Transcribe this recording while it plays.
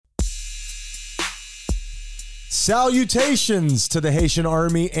Salutations to the Haitian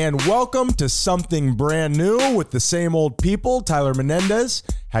Army and welcome to something brand new with the same old people. Tyler Menendez,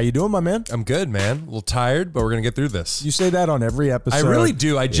 how you doing, my man? I'm good, man. A little tired, but we're going to get through this. You say that on every episode. I really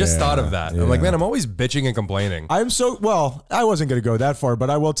do. I just thought of that. I'm like, man, I'm always bitching and complaining. I wasn't going to go that far, but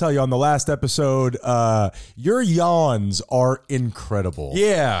I will tell you on the last episode, your yawns are incredible.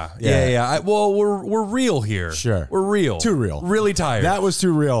 Yeah. We're real here. Sure. We're real. Too real. Really tired. That was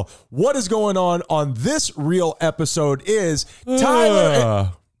too real. What is going on this real episode is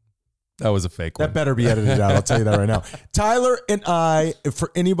Tyler. That was a fake one. That better be edited out. I'll tell you that right now. Tyler and I,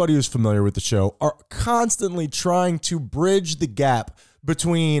 for anybody who's familiar with the show, are constantly trying to bridge the gap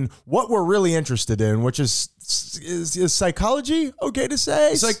between what we're really interested in, which is psychology, okay to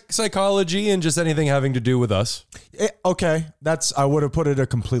say? Psychology and just anything having to do with us. Okay, I would have put it a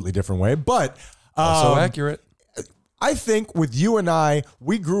completely different way, but also accurate. I think with you and I,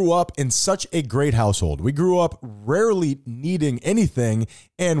 we grew up in such a great household. We grew up rarely needing anything.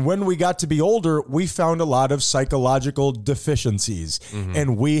 And when we got to be older, we found a lot of psychological deficiencies. Mm-hmm.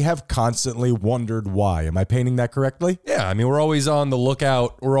 And we have constantly wondered why. Am I painting that correctly? Yeah. I mean, we're always on the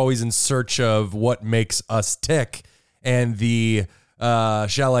lookout. We're always in search of what makes us tick. And the,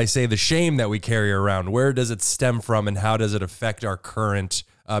 shall I say, the shame that we carry around. Where does it stem from and how does it affect our current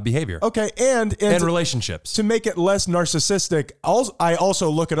behavior? Okay, and relationships. To make it less narcissistic, I also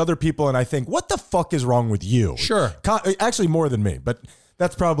look at other people and I think, what the fuck is wrong with you? Sure. Actually, more than me, but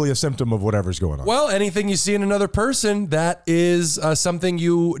that's probably a symptom of whatever's going on. Well, anything you see in another person, that is something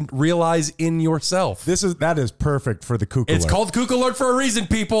you realize in yourself. That is perfect for the KOOK Alert. It's called KOOK Alert for a reason,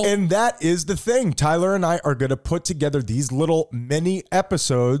 people. And that is the thing. Tyler and I are going to put together these little mini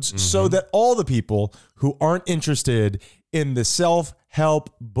episodes so that all the people who aren't interested in the self-help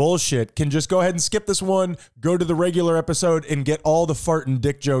bullshit can just go ahead and skip this one, go to the regular episode, and get all the fart and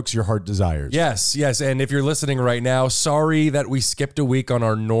dick jokes your heart desires. Yes. And if you're listening right now, sorry that we skipped a week on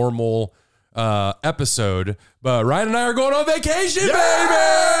our normal episode, but Ryan and I are going on vacation, baby!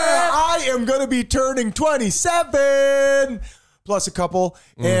 I am going to be turning 27! Plus a couple.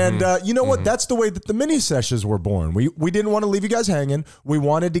 And you know what? That's the way that the mini sessions were born. We didn't want to leave you guys hanging. We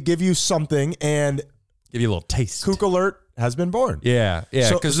wanted to give you something and give you a little taste. KOOK Alert has been born. Yeah.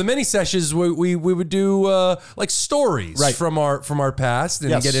 Because the mini sessions we would do like stories from our past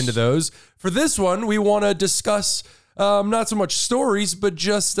and get into those. For this one, we want to discuss not so much stories, but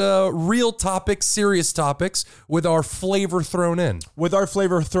just real topics, serious topics with our flavor thrown in.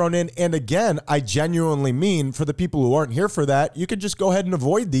 And again, I genuinely mean for the people who aren't here for that, you can just go ahead and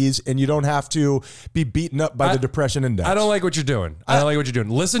avoid these and you don't have to be beaten up by the depression index. I don't like what you're doing.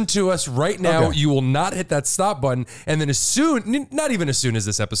 Listen to us right now. Okay. You will not hit that stop button. And then not even as soon as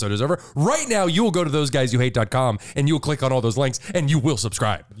this episode is over, right now you will go to THOSEGUYSYOUHATE.com and you will click on all those links and you will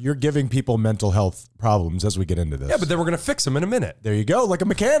subscribe. You're giving people mental health problems as we get into this. Yeah, but then we're going to fix them in a minute. There you go. Like a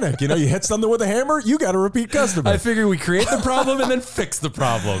mechanic. You hit something with a hammer, you got a repeat customer. I figure we create the problem and then fix the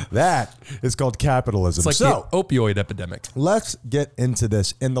problem. That is called capitalism. It's like the opioid epidemic. Let's get into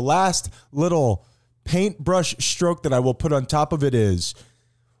this. And the last little paintbrush stroke that I will put on top of it is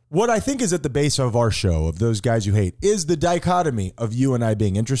what I think is at the base of our show, of Those Guys You Hate, is the dichotomy of you and I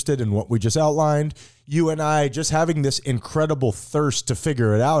being interested in what we just outlined. You and I just having this incredible thirst to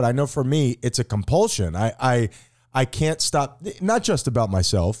figure it out. I know for me, it's a compulsion. I can't stop, not just about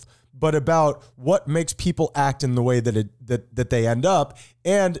myself, but about what makes people act in the way that they end up.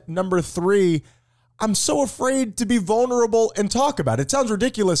 And number three, I'm so afraid to be vulnerable and talk about it. It sounds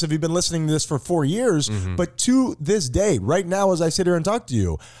ridiculous if you've been listening to this for 4 years, but to this day, right now, as I sit here and talk to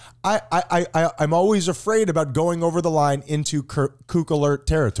you, I'm always afraid about going over the line into KOOK Alert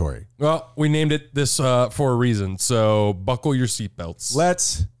territory. Well, we named it this for a reason, so buckle your seatbelts.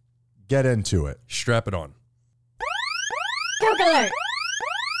 Let's get into it. Strap it on. KOOK Alert!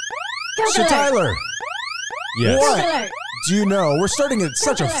 So Tyler, yes. What do you know? We're starting at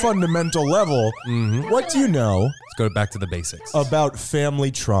such a fundamental level. What do you know? Let's go back to the basics. About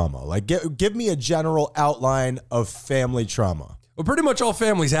family trauma. Like, give me a general outline of family trauma. Well, pretty much all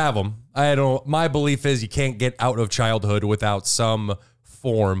families have them. My belief is you can't get out of childhood without some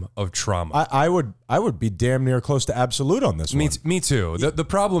form of trauma. I would be damn near close to absolute on this one. Me too. The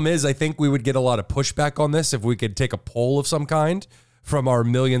problem is I think we would get a lot of pushback on this if we could take a poll of some kind from our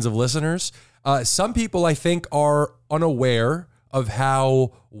millions of listeners. Some people, I think, are unaware of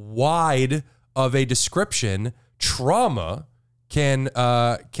how wide of a description trauma can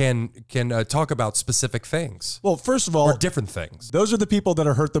talk about specific things. Well, first of all, or different things. Those are the people that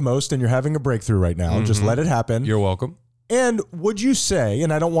are hurt the most, and you're having a breakthrough right now. Just let it happen. You're welcome. And would you say,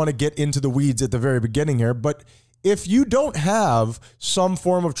 and I don't want to get into the weeds at the very beginning here, but if you don't have some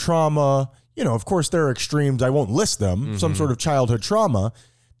form of trauma, of course there are extremes. I won't list them. Some sort of childhood trauma.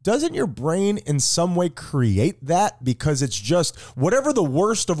 Doesn't your brain in some way create that? Because it's just whatever the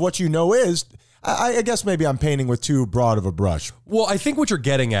worst of what you know is. I guess maybe I'm painting with too broad of a brush. Well, I think what you're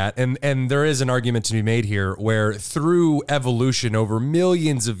getting at, and there is an argument to be made here, where through evolution over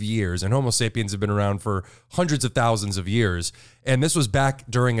millions of years, and Homo sapiens have been around for hundreds of thousands of years, and this was back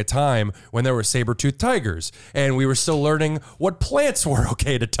during a time when there were saber-toothed tigers, and we were still learning what plants were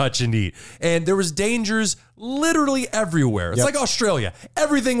okay to touch and eat, and there was dangers literally everywhere. It's like Australia.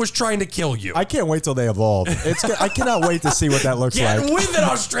 Everything was trying to kill you. I can't wait till they evolve. I cannot wait to see what that looks like. Get with it,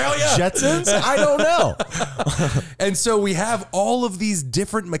 Australia! Jetsons? I don't know. And so we have all of these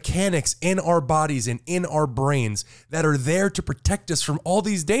different mechanics in our bodies and in our brains that are there to protect us from all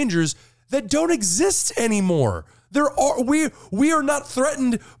these dangers that don't exist anymore. We are not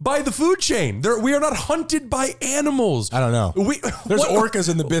threatened by the food chain. We are not hunted by animals. I don't know. There's orcas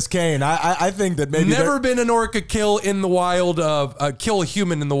in the Biscayne. I think that maybe never been an orca kill in the wild, kill a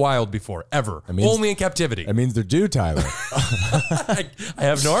human in the wild before, ever. Only in captivity. That means they're due, Tyler. I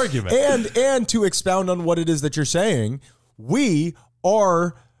have no argument. And to expound on what it is that you're saying, we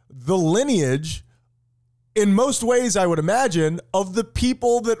are the lineage, in most ways, I would imagine, of the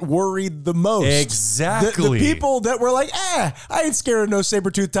people that worried the most. Exactly. The people that were like, I ain't scared of no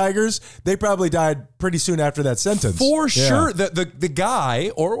saber-toothed tigers. They probably died pretty soon after that sentence. For sure. The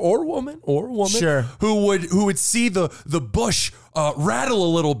guy or woman sure, who would see the bush rattle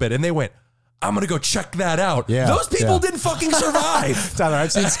a little bit, and they went, I'm going to go check that out. Yeah, those people didn't fucking survive. Tyler,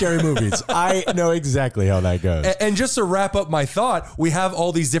 I've seen scary movies. I know exactly how that goes. And just to wrap up my thought, we have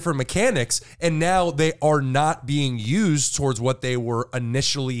all these different mechanics, and now they are not being used towards what they were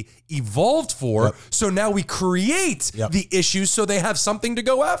initially evolved for. Yep. So now we create the issues so they have something to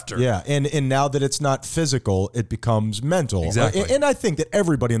go after. Yeah, and now that it's not physical, it becomes mental. Exactly. And I think that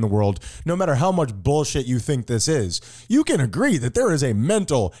everybody in the world, no matter how much bullshit you think this is, you can agree that there is a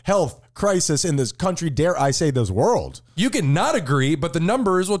mental health crisis in this country, dare I say this world. You can not agree, but the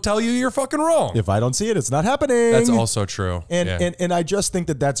numbers will tell you you're fucking wrong. If I don't see it, it's not happening. That's also true. And I just think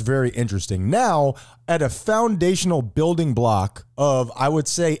that that's very interesting. Now, at a foundational building block of, I would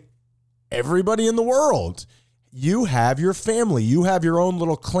say, everybody in the world, you have your family, you have your own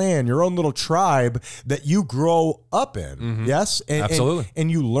little clan, your own little tribe that you grow up in. Mm-hmm. Yes? Absolutely.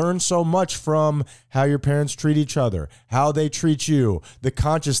 And you learn so much from how your parents treat each other, how they treat you, the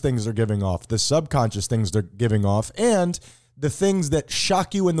conscious things they're giving off, the subconscious things they're giving off, and the things that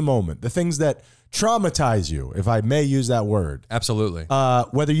shock you in the moment, the things that traumatize you, if I may use that word. Absolutely.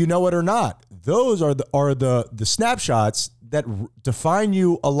 Whether you know it or not, those are the snapshots that define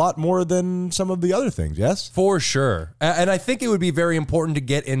you a lot more than some of the other things, yes? For sure. And I think it would be very important to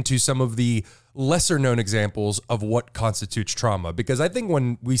get into some of the lesser known examples of what constitutes trauma, because I think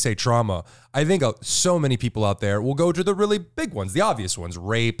when we say trauma, I think so many people out there will go to the really big ones, the obvious ones,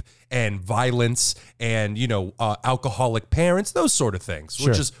 rape and violence and, alcoholic parents, those sort of things,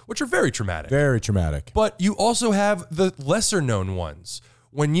 sure, which are very traumatic. Very traumatic. But you also have the lesser known ones.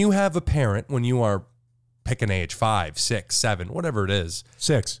 When you have a parent, when you are, pick an age, 5, 6, 7, whatever it is.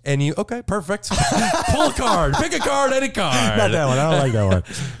 6. And you, okay, perfect. Pull a card, pick a card, any card. Not that one, I don't like that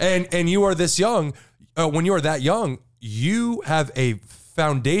one. And you are this young, when you are that young, you have a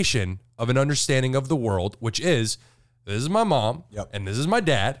foundation of an understanding of the world, which is, this is my mom, and this is my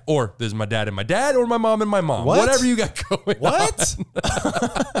dad, or this is my dad and my dad, or my mom and my mom. What? Whatever you got going what?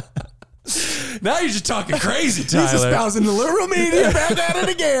 on. Now you're just talking crazy, Tyler. He's espousing the liberal media back at it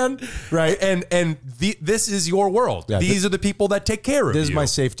again. Right. And this is your world. Yeah, these are the people that take care of you. This is my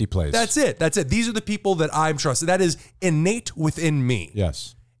safety place. That's it. These are the people that I'm trusted. That is innate within me.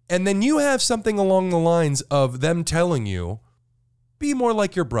 Yes. And then you have something along the lines of them telling you, be more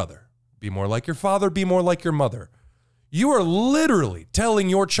like your brother, be more like your father, be more like your mother. You are literally telling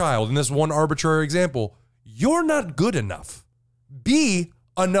your child, in this one arbitrary example, you're not good enough. Be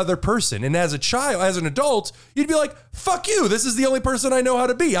another person. And as a child, as an adult, you'd be like, fuck you. This is the only person I know how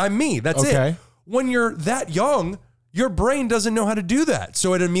to be. I'm me. That's it. When you're that young, your brain doesn't know how to do that.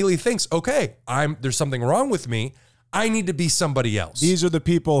 So it immediately thinks, okay, there's something wrong with me. I need to be somebody else. These are the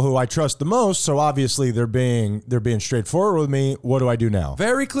people who I trust the most. So obviously they're being straightforward with me. What do I do now?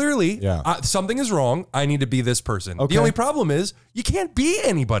 Very clearly, something is wrong. I need to be this person. Okay. The only problem is you can't be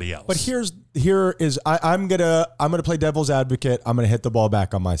anybody else. But I'm gonna play devil's advocate. I'm gonna hit the ball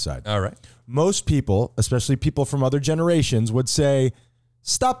back on my side. All right. Most people, especially people from other generations, would say,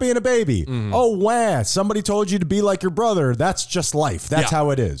 stop being a baby. Mm-hmm. Oh, wow. Somebody told you to be like your brother. That's just life. That's how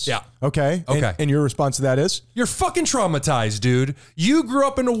it is. Yeah. Okay. Okay. And your response to that is? You're fucking traumatized, dude. You grew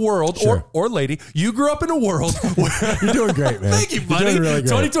up in a world, or lady, you grew up in a world where... You're doing great, man. Thank you, buddy. You're doing really great.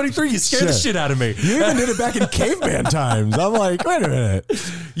 2023, you scared the shit out of me. You even did it back in caveman times. I'm like, wait a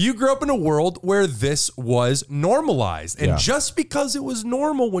minute. You grew up in a world where this was normalized. And just because it was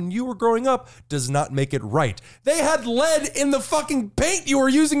normal when you were growing up does not make it right. They had lead in the fucking paint you were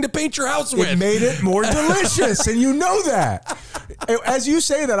using to paint your house with. It made it more delicious, and you know that. As you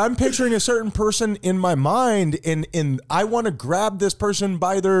say that, I'm picturing a certain person in my mind, and I want to grab this person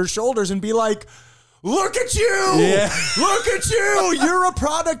by their shoulders and be like, look at you! Yeah. Look at you! You're a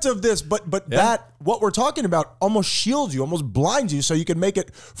product of this. But that, what we're talking about, almost shields you, almost blinds you so you can make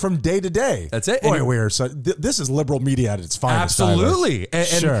it from day to day. That's it. Boy, we are this is liberal media at its finest. Absolutely.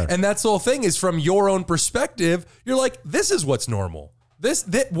 Sure. And that's the whole thing is from your own perspective, you're like, this is what's normal.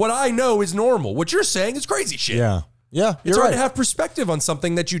 What I know is normal. What you're saying is crazy shit. Yeah. Yeah, it's hard to have perspective on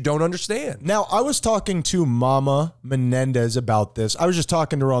something that you don't understand. Now, I was talking to Mama Menendez about this. I was just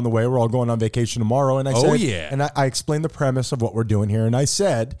talking to her on the way. We're all going on vacation tomorrow. And I said, and I explained the premise of what we're doing here. And I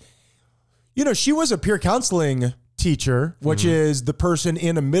said, you know, she was a peer counseling teacher, which is the person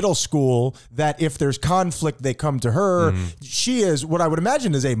in a middle school that if there's conflict, they come to her. She is what I would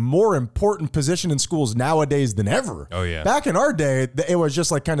imagine is a more important position in schools nowadays than ever. Oh, yeah. Back in our day, it was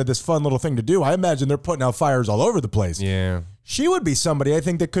just like kind of this fun little thing to do. I imagine they're putting out fires all over the place. Yeah. She would be somebody I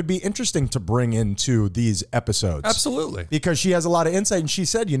think that could be interesting to bring into these episodes. Absolutely. Because she has a lot of insight. And she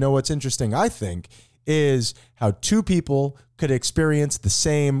said, you know, what's interesting, I think, is how two people could experience the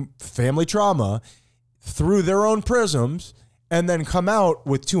same family trauma through their own prisms and then come out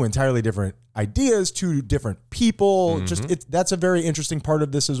with two entirely different ideas, two different people. That's a very interesting part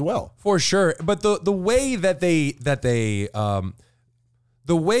of this as well. For sure. But the way that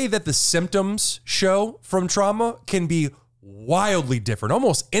the symptoms show from trauma can be wildly different,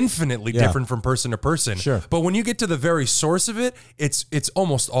 almost infinitely different from person to person. Sure. But when you get to the very source of it, it's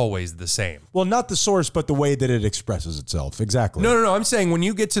almost always the same. Well, not the source, but the way that it expresses itself. Exactly. No. I'm saying when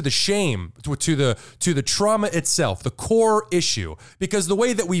you get to the shame, to the trauma itself, the core issue, because the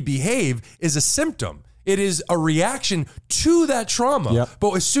way that we behave is a symptom. It is a reaction to that trauma. Yep.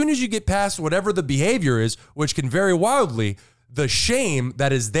 But as soon as you get past whatever the behavior is, which can vary wildly, the shame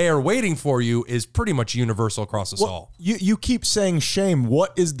that is there waiting for you is pretty much universal across us all. You keep saying shame.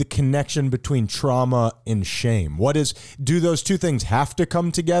 What is the connection between trauma and shame? Do those two things have to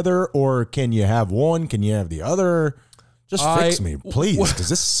come together, or can you have one? Can you have the other? Just fix me, please, because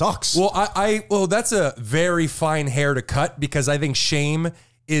this sucks. Well, that's a very fine hair to cut, because I think shame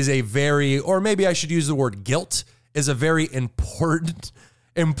is a very, or maybe I should use the word guilt, is a very important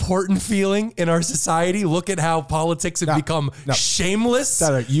feeling in our society. Look at how politics have become shameless.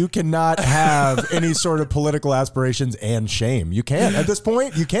 You cannot have any sort of political aspirations and shame. You can't. At this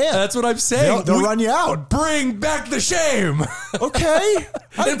point, you can't. That's what I'm saying. They'll run you out. Bring back the shame. Okay.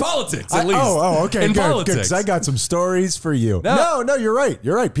 In politics, at least. Okay. In good, politics. Because I got some stories for you. No, you're right.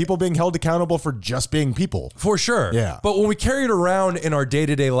 You're right. People being held accountable for just being people. For sure. Yeah. But when we carry it around in our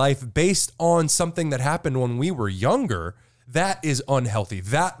day-to-day life based on something that happened when we were younger, that is unhealthy.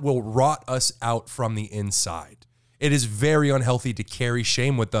 That will rot us out from the inside. It is very unhealthy to carry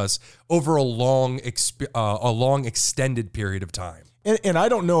shame with us over a long extended period of time. And I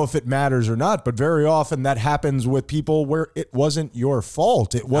don't know if it matters or not, but very often that happens with people where it wasn't your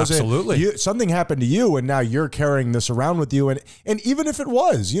fault. It wasn't. Absolutely. Something happened to you, and now you're carrying this around with you. And even if it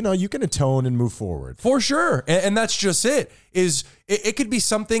was, you can atone and move forward. For sure. And that's just it. It could be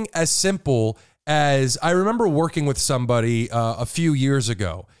something as simple as, I remember working with somebody a few years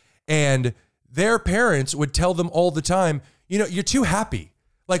ago, and their parents would tell them all the time, you're too happy.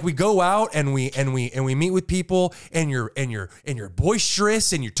 Like, we go out and we meet with people, and you're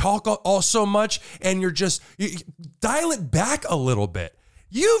boisterous, and you talk all so much, and you dial it back a little bit.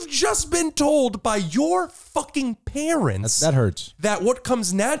 You've just been told by your fucking parents that hurts, that what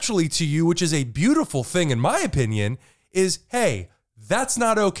comes naturally to you, which is a beautiful thing in my opinion, is, hey, that's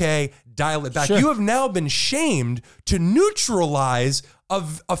not okay. Dial it back. Sure. You have now been shamed to neutralize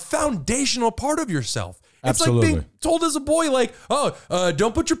a foundational part of yourself. It's Absolutely. like being told as a boy, like,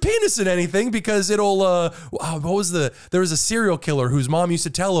 don't put your penis in anything because it'll, there was a serial killer whose mom used to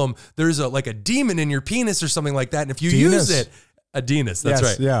tell him there's a demon in your penis or something like that. And if you use it, a Dennis, that's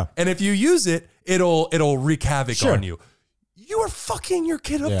right. Yeah. And if you use it, it'll wreak havoc on you. You are fucking your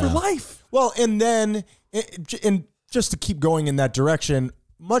kid up for life. Well, and then, and just to keep going in that direction,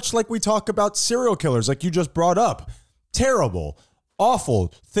 much like we talk about serial killers, like you just brought up, terrible,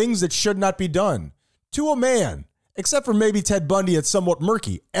 awful things that should not be done to a man. Except for maybe Ted Bundy, it's somewhat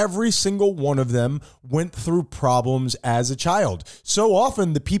murky. Every single one of them went through problems as a child. So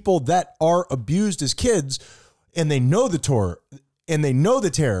often the people that are abused as kids, and they know the terror, and they know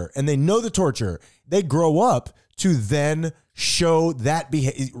the torture, they grow up to then show that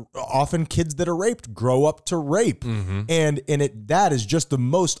behavior. Often kids that are raped grow up to rape. And that is just the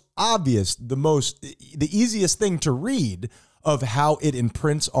most obvious, the easiest thing to read of how it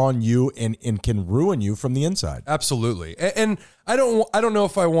imprints on you and can ruin you from the inside. Absolutely. And I don't know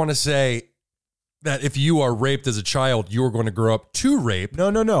if I want to say that if you are raped as a child, you are going to grow up to rape.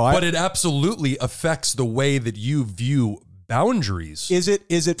 No. But it absolutely affects the way that you view boundaries. Is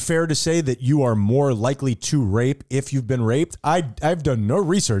it fair to say that you are more likely to rape if you've been raped? I've done no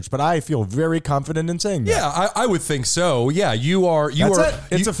research, but I feel very confident in saying that. Yeah, I would think so. Yeah,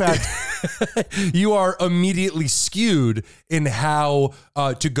 It's a fact. You are immediately skewed in how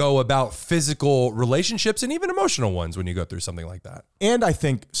to go about physical relationships and even emotional ones when you go through something like that. And I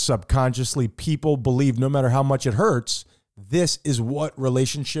think subconsciously people believe no matter how much it hurts, this is what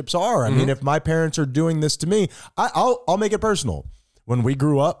relationships are. I mean, if my parents are doing this to me, I'll make it personal. When we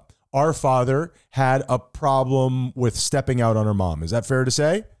grew up, our father had a problem with stepping out on our mom. Is that fair to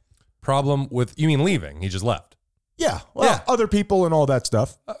say? Problem with, you mean leaving? He just left. Yeah. Well, other people and all that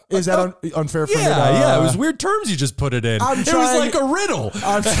stuff. Is that unfair for me? Yeah. It was weird terms you just put it in. It was like a riddle.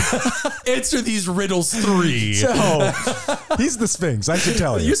 Answer these riddles 3. So, he's the Sphinx. I should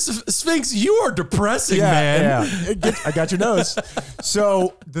tell you. You Sphinx, you are depressing, man. Yeah. I got your nose.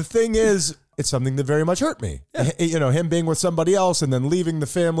 So, the thing is, it's something that very much hurt me. Yeah. You know, him being with somebody else and then leaving the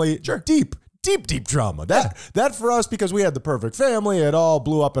family. Sure. Deep drama. That for us, because we had the perfect family, it all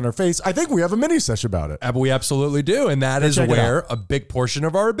blew up in our face. I think we have a mini sesh about it. We absolutely do. And that is where a big portion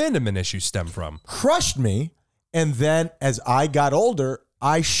of our abandonment issues stem from. Crushed me. And then as I got older,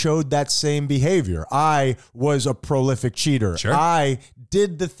 I showed that same behavior. I was a prolific cheater. Sure. I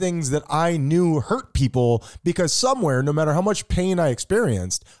did the things that I knew hurt people because somewhere, no matter how much pain I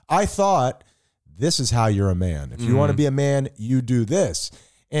experienced, I thought, this is how you're a man. If you want to be a man, you do this.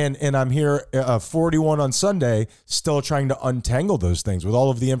 And I'm here 41 on Sunday, still trying to untangle those things with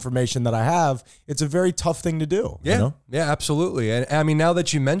all of the information that I have. It's a very tough thing to do. Yeah, you know? Yeah, absolutely. And I mean, now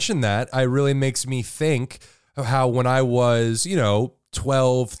that you mention that, it really makes me think of how when I was,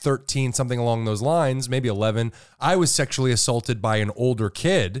 12, 13, something along those lines, maybe 11, I was sexually assaulted by an older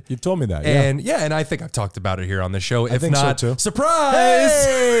kid. You've told me that, and and I think I've talked about it here on the show. I think not, so too. Surprise!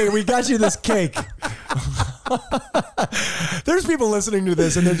 Hey, we got you this cake. There's people listening to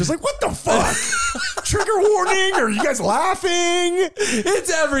this and they're just like, what the fuck? Trigger warning? Are you guys laughing? It's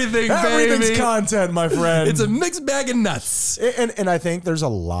everything, baby. Everything's content, my friend. It's a mixed bag of nuts. And I think there's a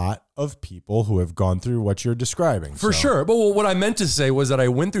lot of people who have gone through what you're describing. For sure. But what I meant to say was that I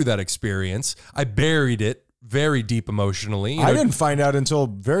went through that experience. I buried it very deep emotionally. I didn't find out until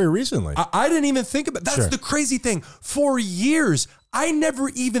very recently. I didn't even think about it. That's the crazy thing. For years, I never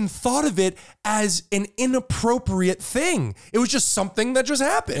even thought of it as an inappropriate thing. It was just something that just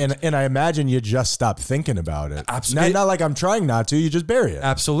happened. And I imagine you just stopped thinking about it. Absolutely. Not like I'm trying not to. You just bury it.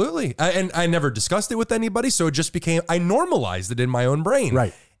 Absolutely. And I never discussed it with anybody. So it just became, I normalized it in my own brain.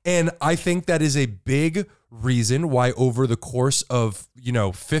 Right. And I think that is a big reason why over the course of,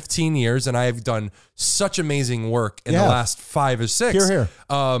 15 years, and I have done such amazing work in the last 5 or 6, Here.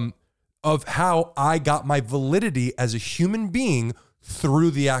 Of how I got my validity as a human being through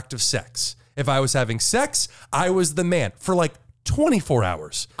the act of sex. If I was having sex, I was the man for like 24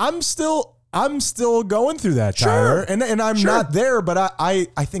 hours. I'm still going through that, Tyler, and I'm not there, but I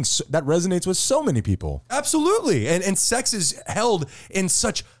think that resonates with so many people. Absolutely. And sex is held in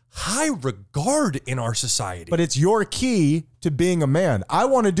such high regard in our society. But it's your key to being a man. I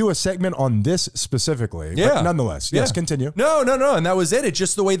want to do a segment on this specifically. Yeah. But nonetheless, yes, continue. No. And that was it. It's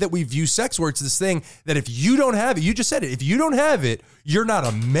just the way that we view sex, where it's this thing that if you don't have it, you just said it, if you don't have it, you're not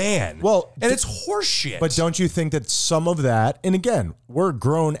a man. Well, and it's horseshit. But don't you think that some of that, and again, we're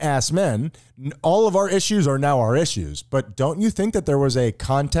grown ass men, all of our issues are now our issues. But don't you think that there was a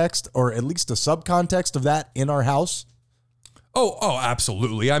context or at least a subcontext of that in our house? Oh,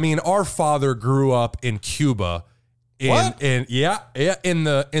 absolutely. I mean, our father grew up in Cuba in the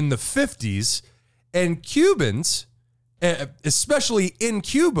 50s, and Cubans, especially in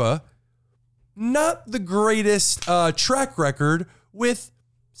Cuba, not the greatest track record with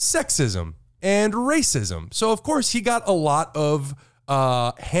sexism and racism. So of course he got a lot of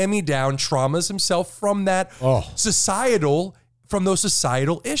hand-me-down traumas himself from that from those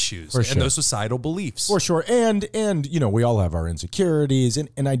societal issues and those societal beliefs. For sure. And we all have our insecurities.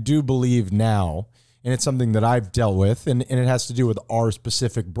 And I do believe now, and it's something that I've dealt with, and it has to do with our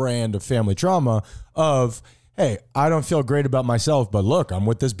specific brand of family trauma, of hey, I don't feel great about myself, but look, I'm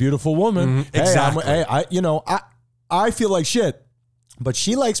with this beautiful woman. Mm-hmm. Exactly. I feel like shit, but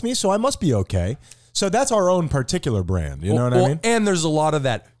she likes me, so I must be okay. So that's our own particular brand. You know what I mean? And there's a lot of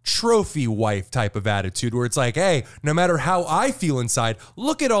that trophy wife type of attitude where it's like, hey, no matter how I feel inside,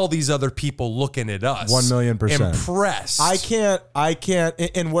 look at all these other people looking at us. 1,000,000%. Impressed. I can't.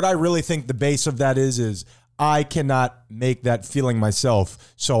 And what I really think the base of that is I cannot make that feeling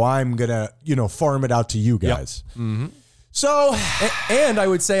myself. So I'm going to, farm it out to you guys. Yep. Mm-hmm. So, and I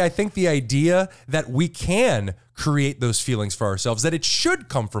would say, I think the idea that we can create those feelings for ourselves, that it should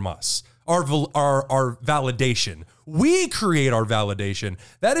come from us. Our validation. We create our validation.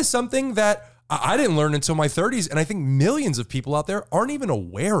 That is something that I didn't learn until my 30s, and I think millions of people out there aren't even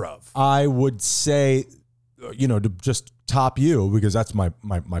aware of. I would say, to just top you, because that's my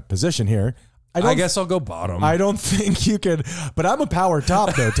position here. I guess I'll go bottom. I don't think you can, but I'm a power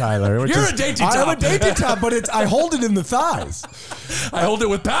top though, Tyler. You're a dainty top. I'm a dainty top, but I hold it in the thighs. I hold it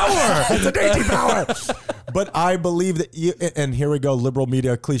with power. It's a dainty power. But I believe that and here we go, liberal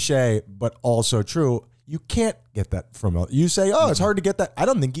media cliche, but also true. You can't get that from, you say, oh, it's hard to get that. I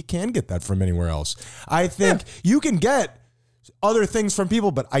don't think you can get that from anywhere else. I think you can get other things from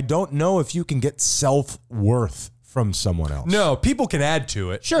people, but I don't know if you can get self-worth from someone else. No, people can add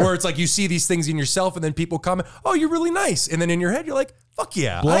to it. Sure. Where it's like you see these things in yourself and then people comment, oh, you're really nice. And then in your head, you're like, fuck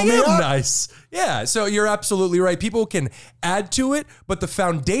yeah, Blow I me am up. nice. Yeah, so you're absolutely right. People can add to it, but the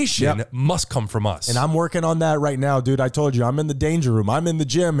foundation must come from us. And I'm working on that right now, dude. I told you, I'm in the danger room. I'm in the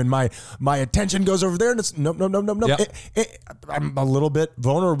gym and my attention goes over there and it's nope. Yep. I'm a little bit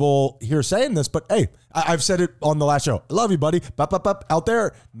vulnerable here saying this, but hey, I've said it on the last show. I love you, buddy. Up, out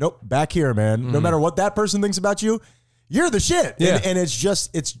there. Nope, back here, man. No matter what that person thinks about you, you're the shit. Yeah. And it's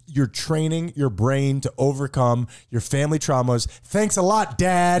you're training your brain to overcome your family traumas. Thanks a lot,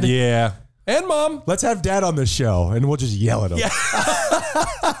 Dad. Yeah. And Mom. Let's have Dad on this show and we'll just yell at him. Yeah.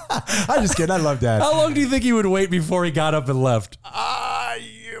 I'm just kidding. I love Dad. How long do you think he would wait before he got up and left?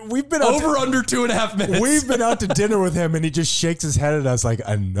 We've been out under 2.5 minutes. We've been out to dinner with him, and he just shakes his head at us like,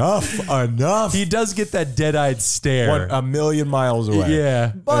 enough. He does get that dead-eyed stare. 1,000,000 miles away.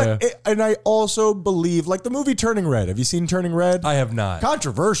 Yeah. But, and I also believe, like the movie Turning Red. Have you seen Turning Red? I have not.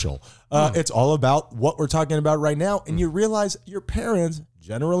 Controversial. It's all about what we're talking about right now, and you realize your parents,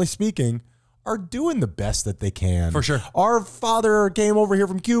 generally speaking, are doing the best that they can. For sure. Our father came over here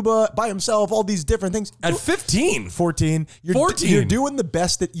from Cuba by himself, all these different things. At 15. 14. You're doing the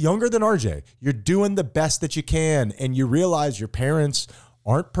best that, younger than RJ, you're doing the best that you can. And you realize your parents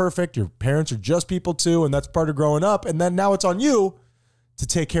aren't perfect. Your parents are just people too. And that's part of growing up. And then now it's on you to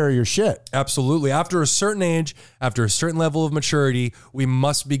take care of your shit. Absolutely. After a certain age, after a certain level of maturity, we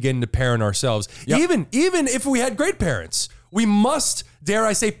must begin to parent ourselves. Yep. Even if we had great parents, we must, dare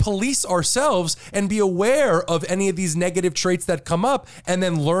I say, police ourselves and be aware of any of these negative traits that come up and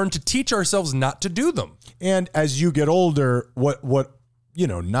then learn to teach ourselves not to do them. And as you get older, what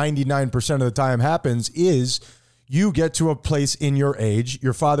 99% of the time happens is you get to a place in your age,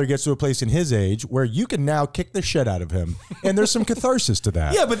 your father gets to a place in his age where you can now kick the shit out of him. And there's some catharsis to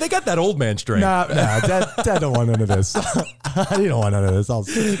that. Yeah, but they got that old man strength. Nah, Dad don't want none of this. You don't want none of this.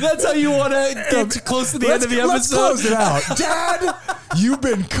 That's how you want to get close to the end of the episode? Let's close it out. Dad, you've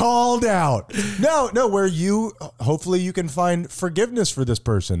been called out. No, where hopefully you can find forgiveness for this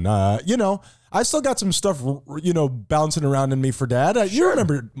person. I still got some stuff, bouncing around in me for Dad. You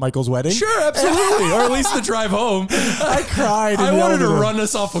remember Michael's wedding? Sure, absolutely. Or at least the drive home. I cried. I wanted to run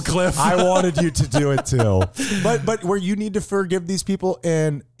us off a cliff. I wanted you to do it too. But where you need to forgive these people,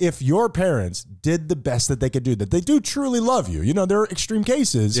 and if your parents did the best that they could do, that they do truly love you, there are extreme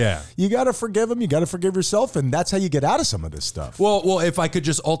cases. Yeah. You got to forgive them. You got to forgive yourself. And that's how you get out of some of this stuff. Well, if I could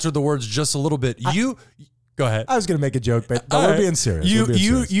just alter the words just a little bit, go ahead. I was going to make a joke, but we're being serious.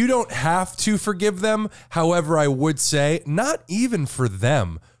 You don't have to forgive them. However, I would say not even for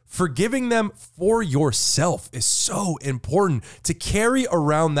them. Forgiving them for yourself is so important. To carry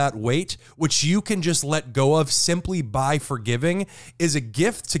around that weight, which you can just let go of simply by forgiving, is a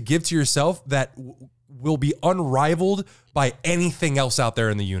gift to give to yourself that will be unrivaled by anything else out there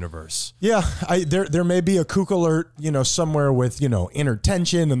in the universe. Yeah, there may be a kook alert, somewhere with, inner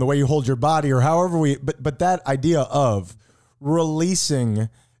tension and the way you hold your body or however but that idea of releasing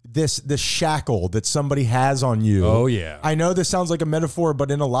this shackle that somebody has on you. Oh yeah. I know this sounds like a metaphor,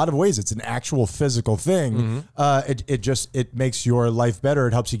 but in a lot of ways it's an actual physical thing. Mm-hmm. It makes your life better.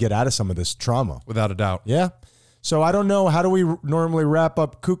 It helps you get out of some of this trauma. Without a doubt. Yeah. So I don't know. How do we normally wrap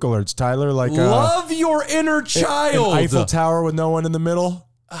up kook alerts, Tyler? Like love your inner child. An Eiffel Tower with no one in the middle.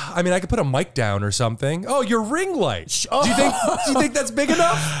 I mean, I could put a mic down or something. Oh, your ring light. Do you think that's big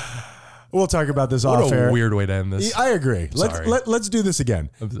enough? We'll talk about this What off a air. weird way to end this. I agree. Let's do this again.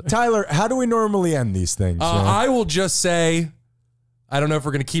 Tyler, how do we normally end these things? I will just say, I don't know if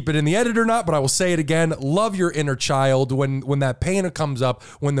we're going to keep it in the edit or not, but I will say it again. Love your inner child. When that pain comes up,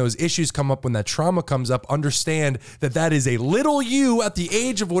 when those issues come up, when that trauma comes up, understand that that is a little you at the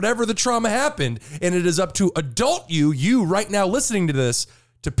age of whatever the trauma happened. And it is up to adult you right now listening to this,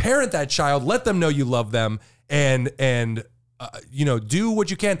 to parent that child, let them know you love them, and do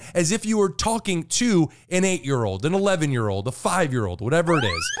what you can as if you were talking to an 8-year-old, an 11-year-old, a 5-year-old, whatever it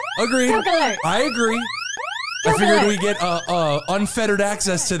is. Agreed. KOOK Alert. I agree. I figured we get unfettered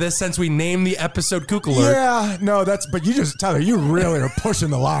access to this since we named the episode KOOK Alert. Yeah, no, but Tyler, you really are pushing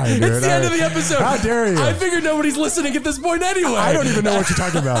the line, dude. It's the end of the episode. How dare you? I figured nobody's listening at this point anyway. I don't even know what you're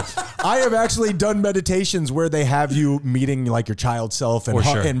talking about. I have actually done meditations where they have you meeting like your child self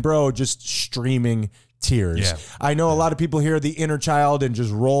and bro, just streaming tears. Yeah. I know a lot of people hear the inner child and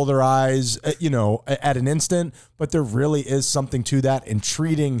just roll their eyes, at an instant, but there really is something to that, and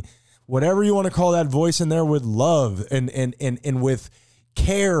treating whatever you want to call that voice in there with love and with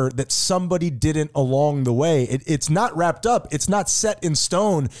care that somebody didn't along the way. It's not wrapped up. It's not set in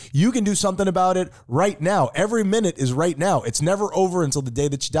stone. You can do something about it right now. Every minute is right now. It's never over until the day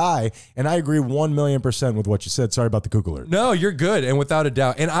that you die. And I agree 1,000,000% with what you said. Sorry about the KOOK Alert. No, you're good. And without a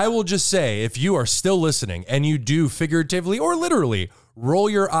doubt. And I will just say, if you are still listening and you do figuratively or literally roll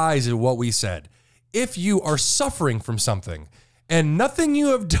your eyes at what we said, if you are suffering from something and nothing you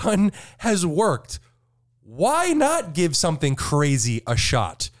have done has worked, why not give something crazy a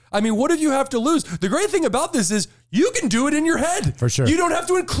shot? I mean, what do you have to lose? The great thing about this is you can do it in your head. For sure. You don't have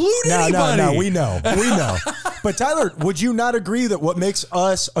to include anybody. No, we know. But Tyler, would you not agree that what makes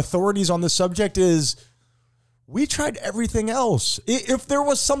us authorities on the subject is we tried everything else? If there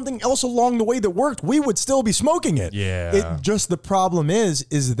was something else along the way that worked, we would still be smoking it. Yeah. The problem is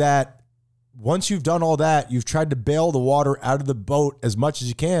that once you've done all that, you've tried to bail the water out of the boat as much as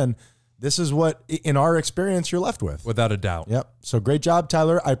you can. This is what, in our experience, you're left with. Without a doubt. Yep. So great job,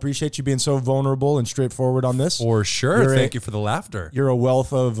 Tyler. I appreciate you being so vulnerable and straightforward on this. For sure. Thank you for the laughter. You're a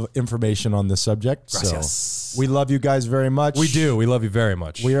wealth of information on this subject. Gracias. So we love you guys very much. We do. We love you very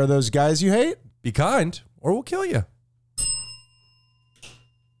much. We are those guys you hate. Be kind or we'll kill you.